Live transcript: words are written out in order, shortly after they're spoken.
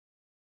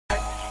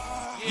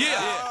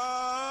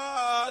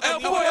Yeah. El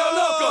Pollo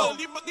Loco.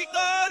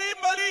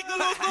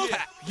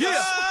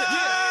 Yeah.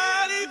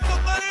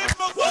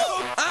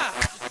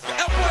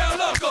 El Pollo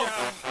Loco.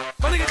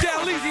 My nigga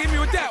Down Leezy hit me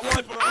with that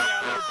one.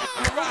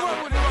 I'm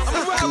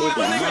ride with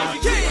my nigga.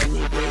 Yeah.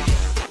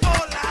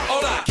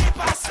 Hola.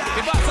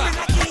 ¿Qué pasa?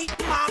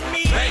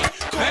 Hey,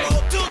 hey.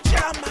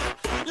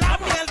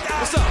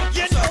 What's up?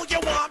 You know you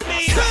want me.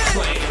 Stop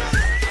playing.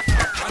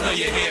 I know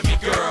you hear me,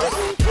 girl.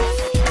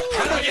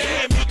 I know you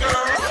hear me,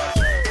 girl.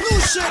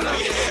 I know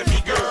you hear me,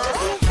 girl.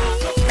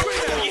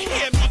 You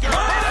hear me,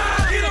 girl?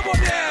 Get up on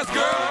the ass,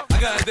 girl. I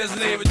got a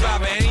designated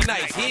driver and he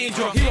nice. He ain't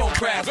drunk, he won't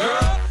crash,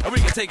 girl. And we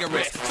can take a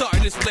risk,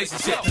 starting this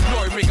relationship.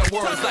 N.O.R.E making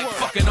words like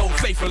fucking old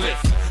faithfulness.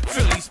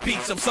 Philly's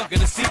beach, I'm sunk in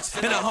the seats.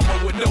 In a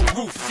Hummer with no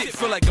roof, shit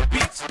feel like a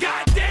beach.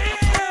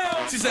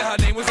 Goddamn! She said her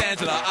name was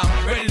Angela.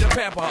 I'm ready to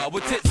pamper her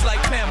with tits like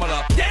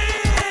Pamela.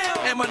 Damn!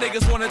 And my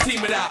niggas wanna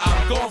team it out.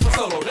 I'm going for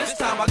solo. This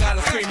time I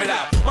gotta scream it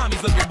out.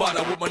 Mommy's looking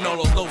butter with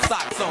Manolos, no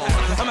socks on.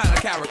 I'm out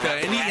of character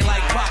and eating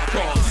like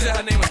popcorn. She said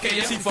her name was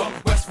Kenya. She from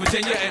West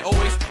Virginia and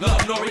always love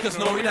N.O.R.E cause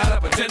N.O.R.E not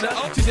a pretender.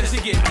 She said she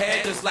get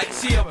head just like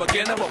she a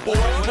beginner. But boy,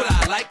 would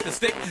I like to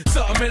stick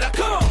something in her.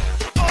 Come on.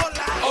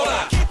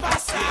 Hola. ¿Qué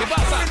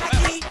pasa?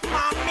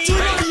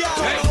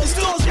 It's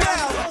closed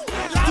now.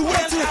 The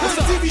way to the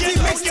DVD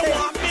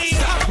mixtape.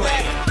 Stop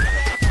playing.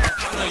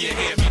 I know you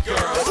hear me.